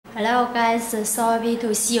Hello guys, so happy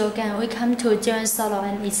to see you again. Welcome to jordansole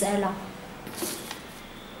and it's Ella.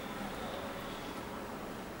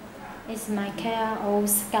 It's my care of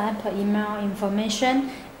Skype email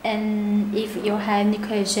information, and if you have any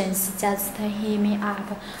questions, just hit me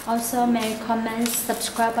up. Also, make comments,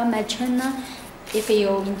 subscribe on my channel if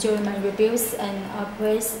you enjoy my reviews, and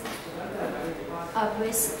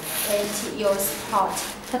appreciate your support.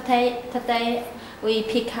 Today we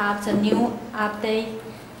pick up the new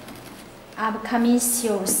upcoming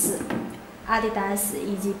shoes, Adidas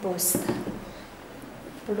Yeezy Boost,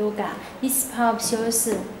 Beluga. This pair of shoes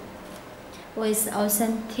with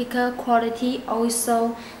authentic quality,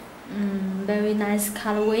 also very nice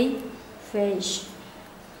colorway, fresh.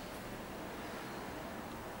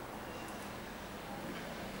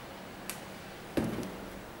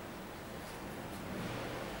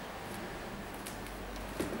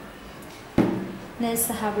 Let's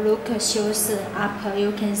have a look at shoes up.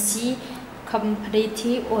 You can see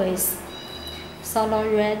completely with solo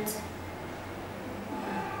red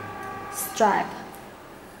stripe.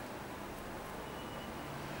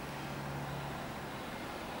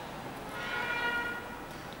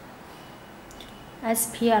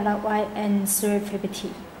 SPLY and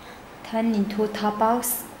 350. Turn into top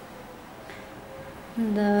box.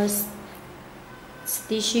 The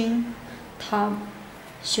stitching top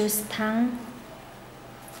shoes tongue.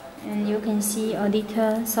 And you can see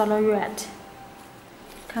Adida solo red.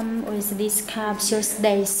 Come with this kind of shoes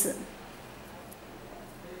lace.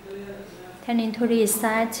 Turn into this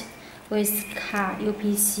side with car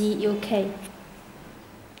UPC UK.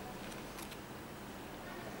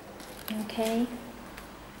 Okay.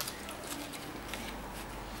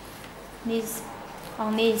 This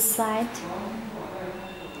on this side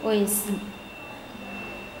with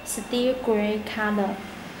steel gray color.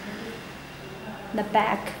 The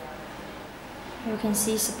back. You can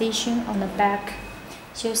see stitching on the back.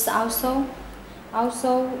 Shoes also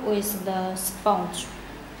with the sponge,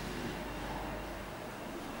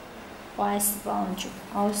 white sponge.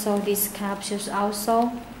 Also this cap shoes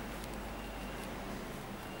also.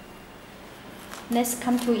 Let's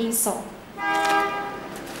come to insole.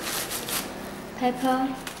 Paper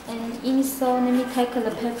and insole. Let me take the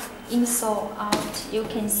paper insole out. You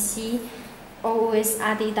can see always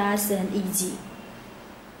Adidas and Yeezy.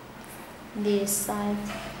 This side,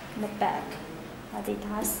 the back,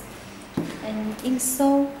 Adidas, and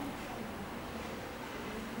insole.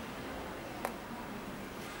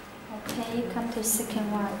 Okay, come to second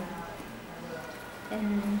one,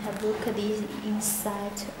 and have a look at this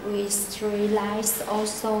inside with 3 lines.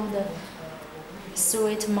 Also the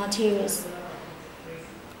sweet materials.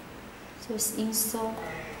 So this insole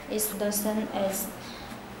is the same as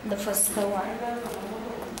the first one.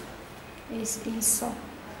 It's insole.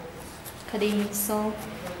 Clean insole,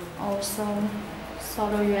 also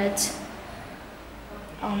solo red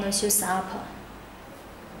on the shoes upper.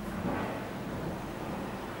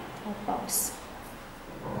 Box.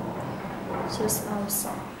 Shoes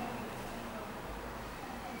also.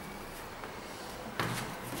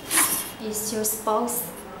 It's shoes box.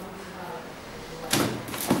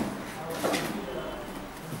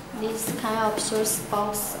 This kind of shoes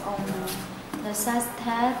box on the size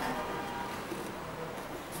tag.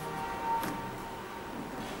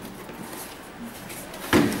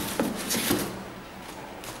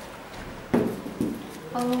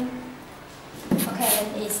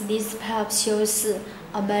 Okay, is this pair of shoes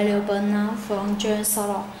available now from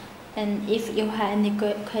jordansole? And if you have any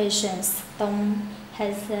questions, don't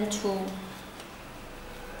hesitate to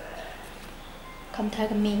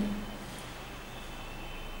contact me.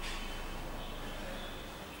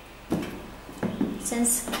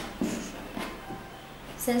 Thanks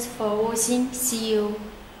for watching. See you.